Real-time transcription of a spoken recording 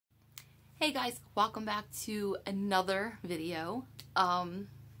Hey guys, welcome back to another video.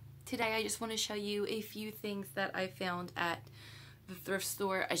 Today I just want to show you a few things that I found at the thrift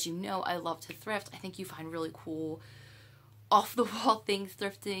store. As you know, I love to thrift. I think you find really cool off-the-wall things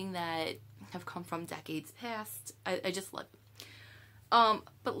thrifting that have come from decades past. I just love it.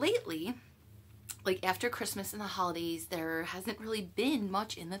 But lately, like after Christmas and the holidays, there hasn't really been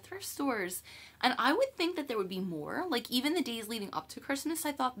much in the thrift stores. And I would think that there would be more. Like even the days leading up to Christmas,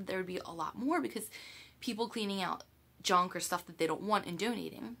 I thought that there would be a lot more because people cleaning out junk or stuff that they don't want and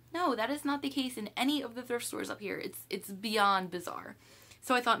donating. No, that is not the case in any of the thrift stores up here. It's beyond bizarre.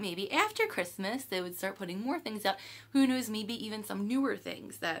 So I thought maybe after Christmas they would start putting more things out. Who knows, maybe even some newer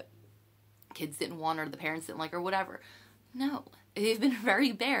things that kids didn't want or the parents didn't like or whatever. No, they've been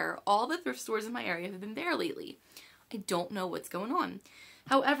very bare. All the thrift stores in my area have been bare lately. I don't know what's going on.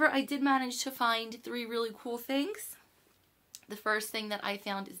 However, I did manage to find 3 really cool things. The first thing that I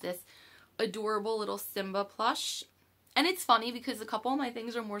found is this adorable little Simba plush. And it's funny because a couple of my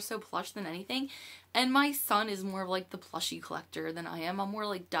things are more so plush than anything. And my son is more like the plushie collector than I am. I'm more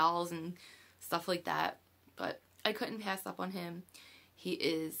like dolls and stuff like that. But I couldn't pass up on him. He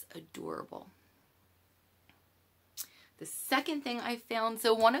is adorable. The second thing I found,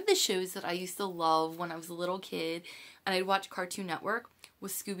 so one of the shows that I used to love when I was a little kid and I'd watch Cartoon Network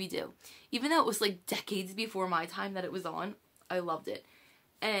was Scooby-Doo. Even though it was like decades before my time that it was on, I loved it.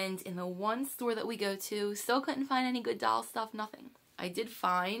 And in the one store that we go to, still couldn't find any good doll stuff, nothing. I did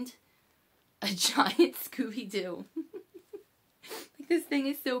find a giant Scooby-Doo. Like this thing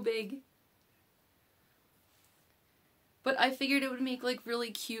is so big. But I figured it would make like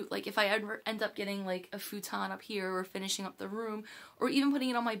really cute, like if I ever end up getting like a futon up here or finishing up the room or even putting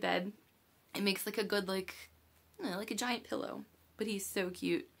it on my bed, it makes like a good like, I don't know, like a giant pillow. But he's so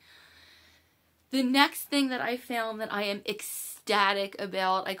cute. The next thing that I found that I am ecstatic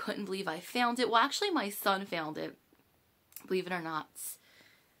about, I couldn't believe I found it. Well, actually my son found it, believe it or not.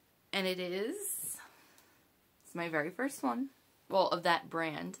 And it's my very first one, well, of that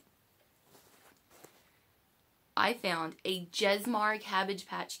brand. I found a Jesmar Cabbage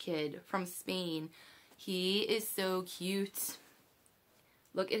Patch Kid from Spain. He is so cute.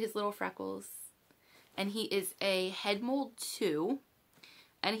 Look at his little freckles. And he is a head mold 2.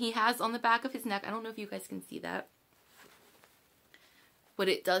 And he has on the back of his neck, I don't know if you guys can see that, but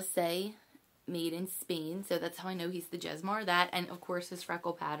it does say made in Spain. So that's how I know he's the Jesmar. That and of course his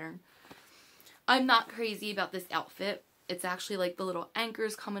freckle pattern. I'm not crazy about this outfit. It's actually like the little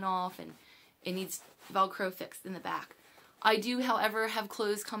anchors coming off and it needs Velcro fixed in the back. I do, however, have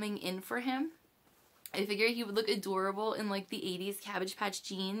clothes coming in for him. I figure he would look adorable in like the 80s Cabbage Patch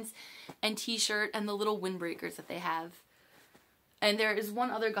jeans and t-shirt and the little windbreakers that they have. And there is one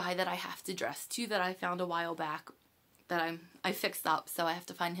other guy that I have to dress to that I found a while back that I fixed up, so I have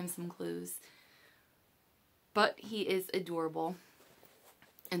to find him some clothes. But he is adorable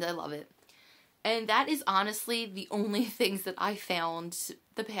and I love it. And that is honestly the only things that I found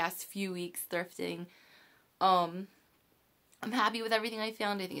the past few weeks thrifting. I'm happy with everything I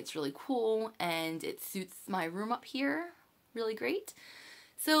found. I think it's really cool and it suits my room up here really great.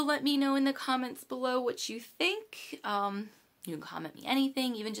 So let me know in the comments below what you think. You can comment me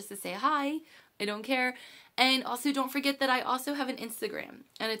anything, even just to say hi. I don't care. And also don't forget that I also have an Instagram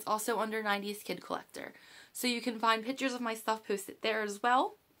and it's also under 90s Kid Collector. So you can find pictures of my stuff posted there as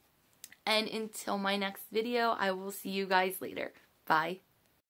well. And until my next video, I will see you guys later. Bye.